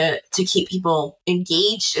brands to keep people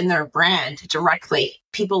engaged in their brand directly.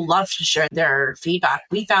 People love to share their feedback.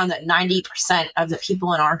 We found that 90% of the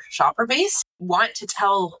people in our shopper base want to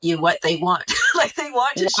tell you what they want. Like they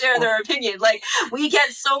want to share their opinion. Like we get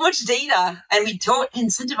so much data and we don't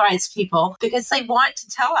incentivize people because they want to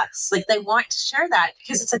tell us. Like they want to share that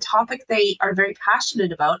because it's a topic they are very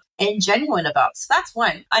passionate about and genuine about. So that's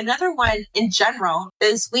one. Another one in general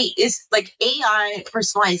is like AI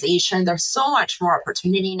personalization. There's so much more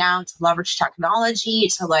opportunity now to leverage technology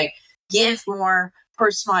to like give more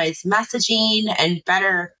personalized messaging and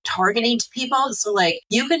better targeting to people. So like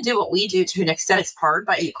you can do what we do to an extent. It's hard,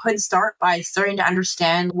 but you could start by starting to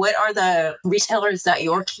understand what are the retailers that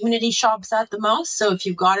your community shops at the most. So if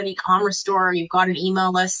you've got an e-commerce store, you've got an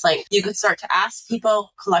email list, like you could start to ask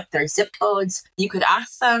people, collect their zip codes. You could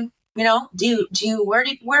ask them, you know, where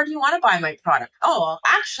do you want to buy my product? Oh, well,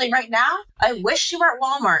 actually right now, I wish you were at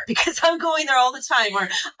Walmart because I'm going there all the time. Or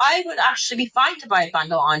I would actually be fine to buy a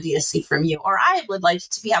bundle on DSC from you. Or I would like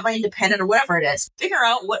to be at my independent or whatever it is. Figure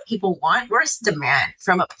out what people want. Where's demand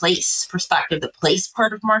from a place perspective, the place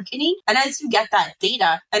part of marketing. And as you get that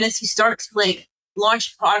data and as you start to like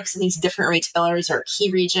launch products in these different retailers or key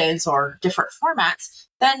regions or different formats,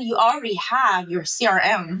 then you already have your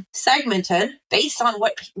CRM segmented based on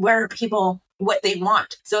what they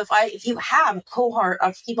want. So if you have a cohort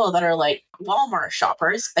of people that are like Walmart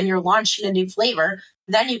shoppers and you're launching a new flavor,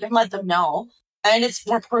 then you can let them know. And it's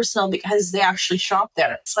more personal because they actually shop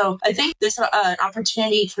there. So I think there's an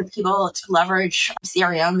opportunity for people to leverage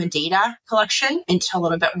CRM and data collection into a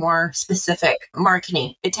little bit more specific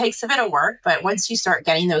marketing. It takes a bit of work, but once you start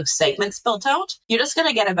getting those segments built out, you're just going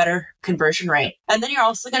to get a better conversion rate. And then you're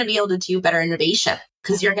also going to be able to do better innovation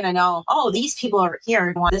because you're going to know, oh, these people over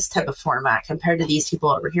here want this type of format compared to these people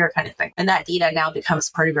over here kind of thing. And that data now becomes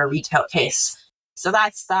part of your retail case. So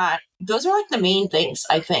that's that. Those are like the main things,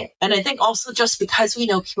 I think. And I think also just because we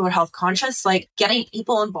know people are health conscious, like getting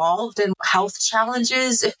people involved in health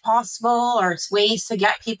challenges, if possible, or ways to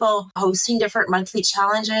get people hosting different monthly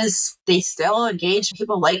challenges. They still engage.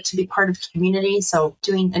 People like to be part of the community. So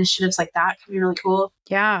doing initiatives like that can be really cool.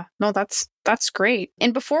 Yeah, no, that's great.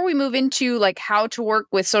 And before we move into like how to work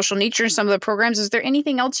with Social Nature and some of the programs, is there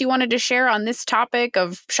anything else you wanted to share on this topic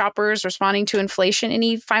of shoppers responding to inflation?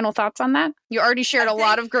 Any final thoughts on that? You already shared a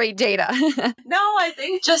lot of great data. No, I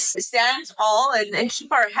think just stand tall and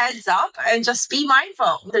keep our heads up and just be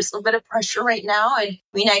mindful. There's a little bit of pressure right now and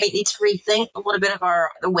we might need to rethink a little bit of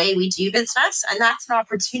the way we do business. And that's an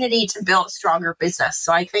opportunity to build a stronger business.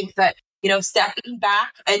 So I think that stepping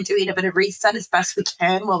back and doing a bit of reset as best we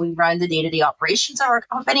can while we run the day-to-day operations of our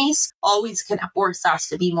companies always can force us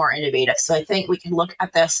to be more innovative. So I think we can look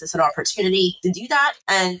at this as an opportunity to do that.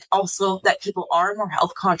 And also that people are more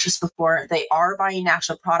health conscious before they are buying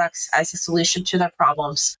natural products as a solution to their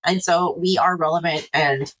problems. And so we are relevant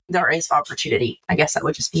and there is opportunity. I guess that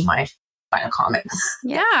would just be my final comment.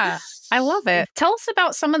 Yeah, I love it. Tell us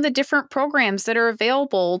about some of the different programs that are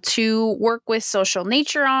available to work with Social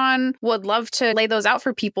Nature on. Would love to lay those out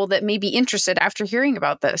for people that may be interested after hearing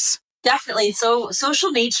about this. Definitely. So Social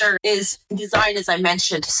Nature is designed, as I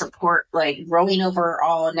mentioned, to support like growing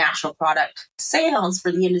overall natural product sales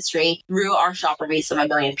for the industry through our shopper base of 1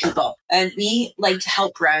 million people. And we like to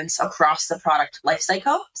help brands across the product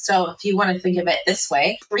lifecycle. So if you want to think of it this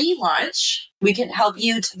way, pre-launch, we can help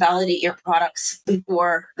you to validate your products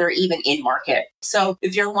before they're even in market. So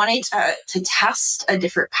if you're wanting to test a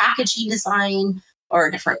different packaging design or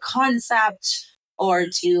a different concept, or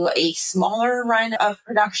do a smaller run of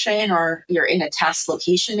production, or you're in a test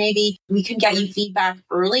location, maybe we can get you feedback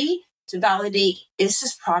early to validate, is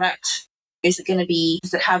this product, does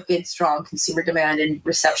it have good, strong consumer demand and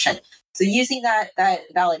reception? So using that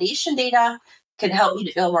validation data can help you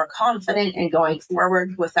to feel more confident in going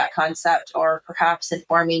forward with that concept, or perhaps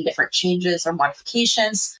informing different changes or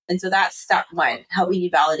modifications. And so that's step one, helping you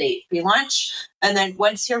validate pre-launch. And then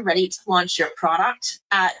once you're ready to launch your product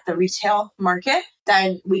at the retail market,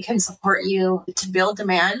 then we can support you to build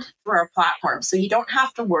demand for our platform. So you don't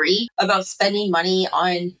have to worry about spending money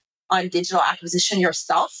on on digital acquisition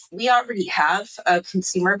yourself, we already have a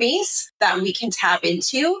consumer base that we can tap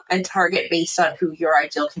into and target based on who your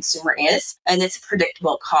ideal consumer is. And it's a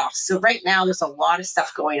predictable cost. So right now, there's a lot of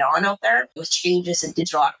stuff going on out there with changes in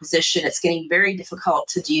digital acquisition. It's getting very difficult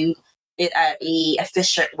to do it at a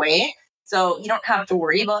efficient way. So you don't have to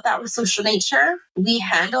worry about that with Social Nature. We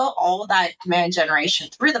handle all of that demand generation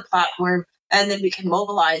through the platform, and then we can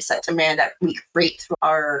mobilize that demand that we create through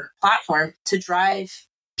our platform to drive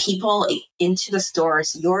people into the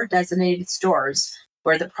stores, your designated stores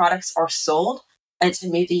where the products are sold, and to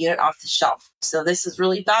move the unit off the shelf. So this is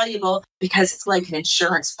really valuable because it's like an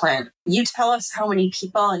insurance plan. You tell us how many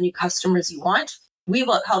people and new customers you want, we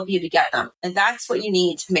will help you to get them. And that's what you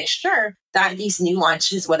need to make sure that these new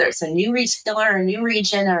launches, whether it's a new retailer, a new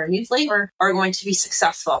region, or a new flavor, are going to be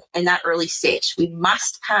successful in that early stage. We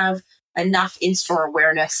must have enough in-store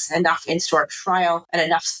awareness, enough in-store trial, and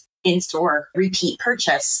enough in-store repeat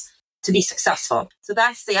purchase to be successful. So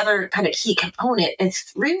that's the other kind of key component. And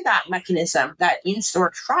through that mechanism, that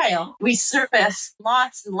in-store trial, we surface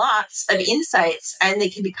lots and lots of insights, and they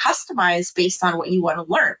can be customized based on what you want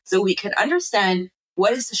to learn. So we can understand,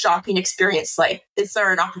 what is the shopping experience like? Is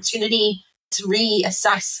there an opportunity to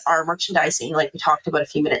reassess our merchandising, like we talked about a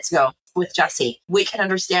few minutes ago with Jesse? We can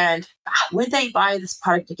understand, would they buy this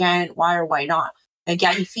product again? Why or why not? And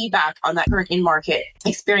getting feedback on that current in-market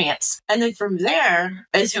experience. And then from there,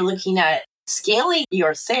 as you're looking at scaling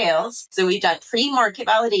your sales, so we've done pre-market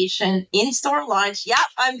validation, in-store launch. Yep,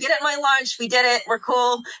 I'm good at my launch. We did it. We're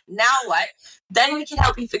cool. Now what? Then we can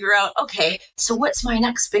help you figure out, okay, so what's my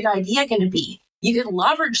next big idea going to be? You can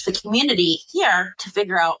leverage the community here to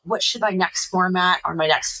figure out, what should my next format or my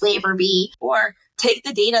next flavor be? Or take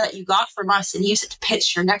the data that you got from us and use it to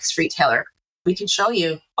pitch your next retailer. We can show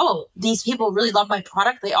you, oh, these people really love my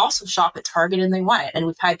product. They also shop at Target and they want it. And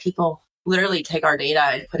we've had people literally take our data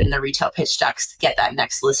and put in their retail pitch decks to get that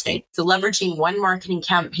next listing. So leveraging one marketing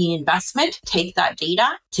campaign investment, take that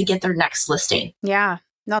data to get their next listing. Yeah.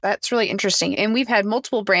 No, that's really interesting. And we've had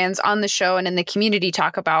multiple brands on the show and in the community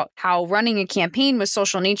talk about how running a campaign with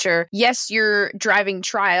Social Nature, yes, you're driving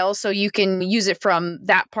trial, so you can use it from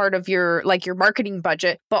that part of your marketing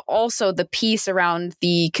budget, but also the piece around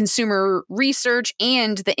the consumer research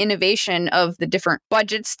and the innovation of the different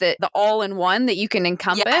budgets, that the all-in-one that you can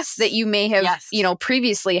encompass, that you may have,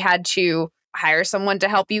 previously had to hire someone to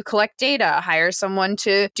help you collect data, hire someone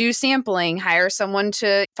to do sampling, hire someone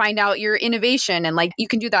to find out your innovation. And you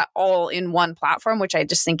can do that all in one platform, which I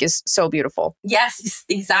just think is so beautiful. Yes,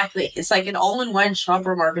 exactly. It's like an all-in-one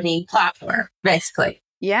shopper marketing platform, basically.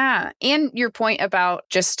 Yeah. And your point about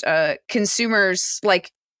just consumers,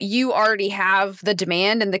 you already have the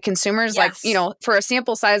demand and the consumers, for a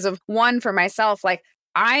sample size of one for myself, when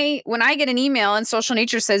I get an email and Social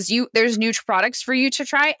Nature says there's new products for you to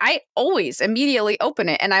try, I always immediately open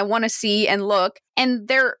it and I want to see and look.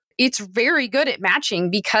 And it's very good at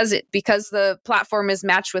matching because the platform is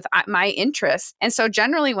matched with my interests. And so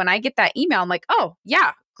generally when I get that email, I'm like, oh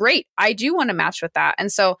yeah, great. I do want to match with that.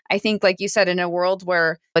 And so I think, like you said, in a world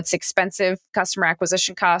where it's expensive, customer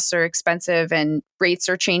acquisition costs are expensive and rates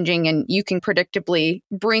are changing, and you can predictably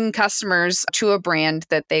bring customers to a brand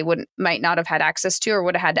that they might not have had access to or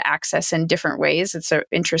would have had to access in different ways. It's an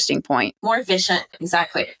interesting point. More efficient.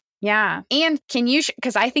 Exactly. Yeah. And can you,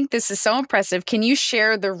 because I think this is so impressive, can you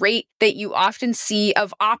share the rate that you often see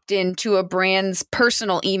of opt-in to a brand's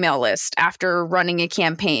personal email list after running a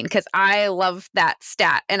campaign? Because I love that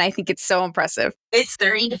stat and I think it's so impressive. It's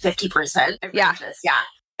 30 to 50%. Yeah.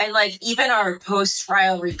 And even our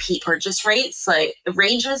post-trial repeat purchase rates, it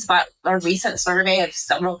ranges, but our recent survey of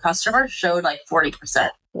several customers showed 40%.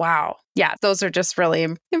 Wow. Yeah. Those are just really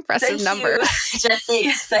impressive numbers.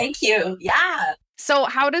 Jesse, thank you. Yeah. So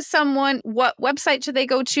what website should they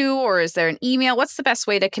go to, or is there an email? What's the best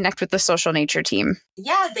way to connect with the Social Nature team?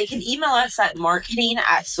 Yeah, they can email us at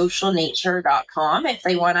marketing@socialnature.com if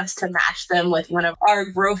they want us to match them with one of our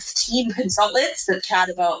growth team consultants to chat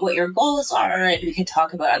about what your goals are. And we can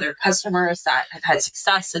talk about other customers that have had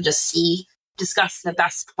success and just discuss the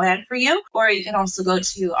best plan for you. Or you can also go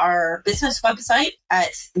to our business website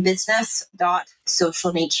at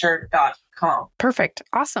business.socialnature.com. Perfect.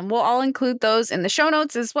 Awesome. Well, I'll include those in the show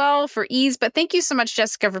notes as well for ease. But thank you so much,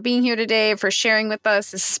 Jessica, for being here today, for sharing with us.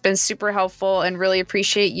 This has been super helpful and really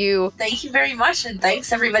appreciate you. Thank you very much. And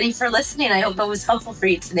thanks everybody for listening. I hope it was helpful for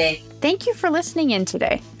you today. Thank you for listening in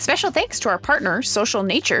today. Special thanks to our partner, Social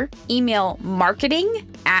Nature. Email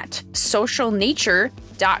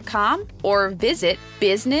marketing@socialnature.com or visit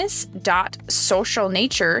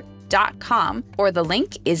business.socialnature.com, or the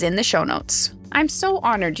link is in the show notes. I'm so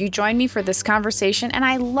honored you joined me for this conversation, and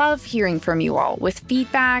I love hearing from you all with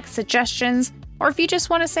feedback, suggestions, or if you just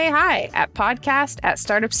want to say hi at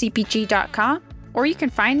podcast@startupcpg.com, or you can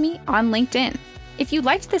find me on LinkedIn. If you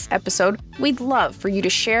liked this episode, we'd love for you to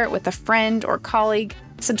share it with a friend or colleague,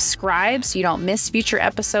 subscribe so you don't miss future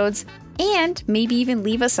episodes, and maybe even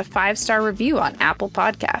leave us a 5-star review on Apple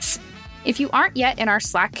Podcasts. If you aren't yet in our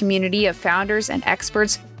Slack community of founders and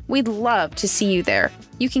experts, we'd love to see you there.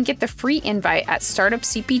 You can get the free invite at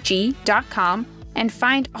startupcpg.com and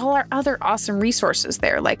find all our other awesome resources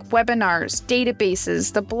there, like webinars,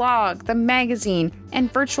 databases, the blog, the magazine,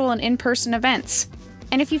 and virtual and in-person events.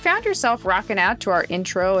 And if you found yourself rocking out to our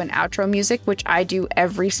intro and outro music, which I do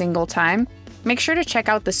every single time, make sure to check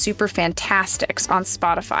out the Super Fantastics on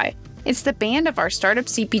Spotify. It's the band of our Startup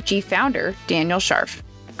CPG founder, Daniel Scharf.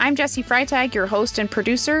 I'm Jessie Freitag, your host and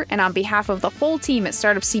producer, and on behalf of the whole team at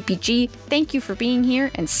Startup CPG, thank you for being here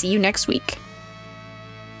and see you next week.